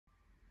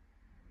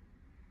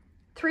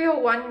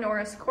301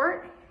 Norris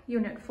Court,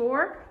 Unit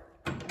 4.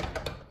 A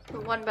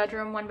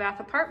 1-bedroom, 1-bath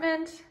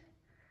apartment.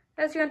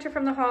 As you enter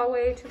from the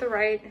hallway to the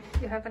right,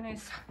 you have a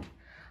nice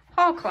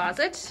hall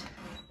closet.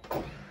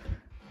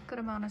 Good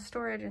amount of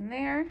storage in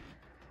there.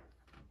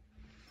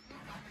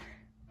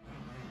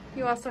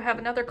 You also have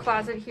another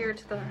closet here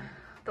to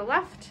the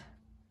left.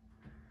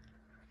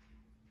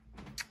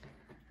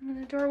 And then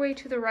the doorway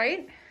to the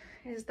right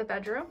is the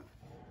bedroom.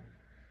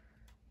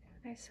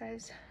 Nice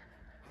size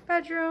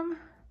bedroom.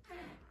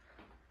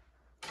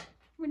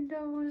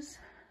 Windows.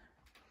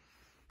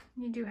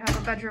 You do have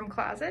a bedroom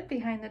closet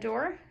behind the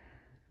door.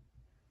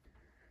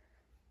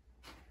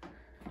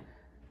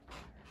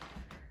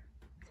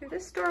 Through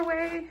this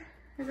doorway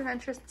is an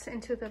entrance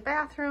into the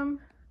bathroom.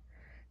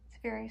 It's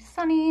very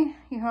sunny.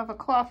 You have a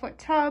clawfoot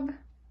tub.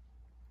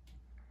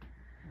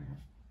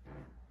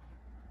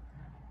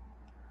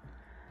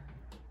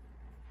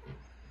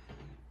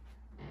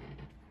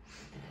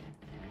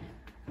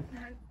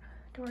 That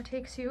door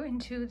takes you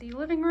into the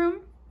living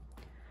room.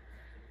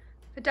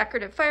 The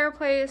decorative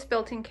fireplace,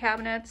 built-in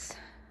cabinets,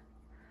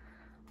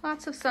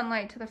 lots of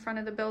sunlight to the front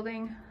of the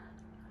building.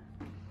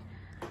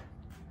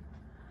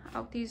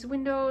 Out these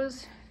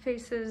windows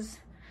faces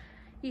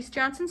East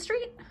Johnson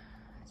Street.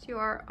 So you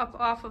are up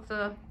off of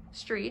the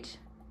street.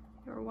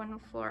 You're 1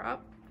 floor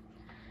up.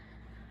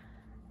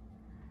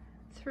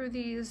 Through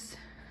these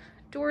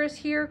doors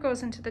here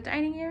goes into the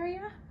dining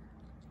area.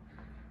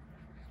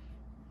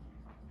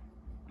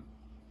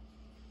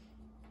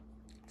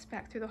 It's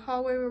back through the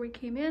hallway where we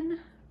came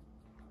in.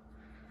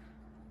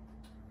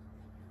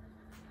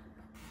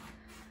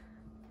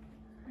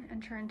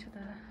 Enter into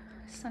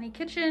the sunny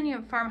kitchen. You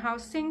have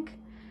farmhouse sink,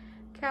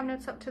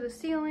 cabinets up to the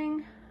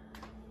ceiling.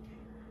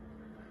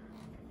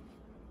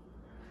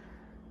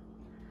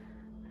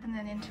 And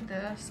then into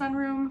the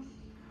sunroom,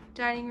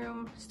 dining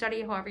room,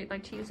 study, however you'd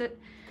like to use it.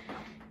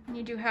 And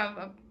you do have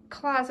a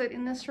closet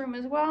in this room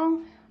as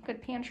well.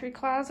 Good pantry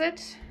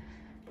closet.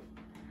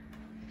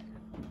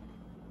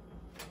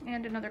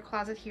 And another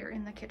closet here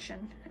in the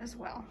kitchen as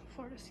well,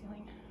 floor to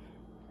ceiling.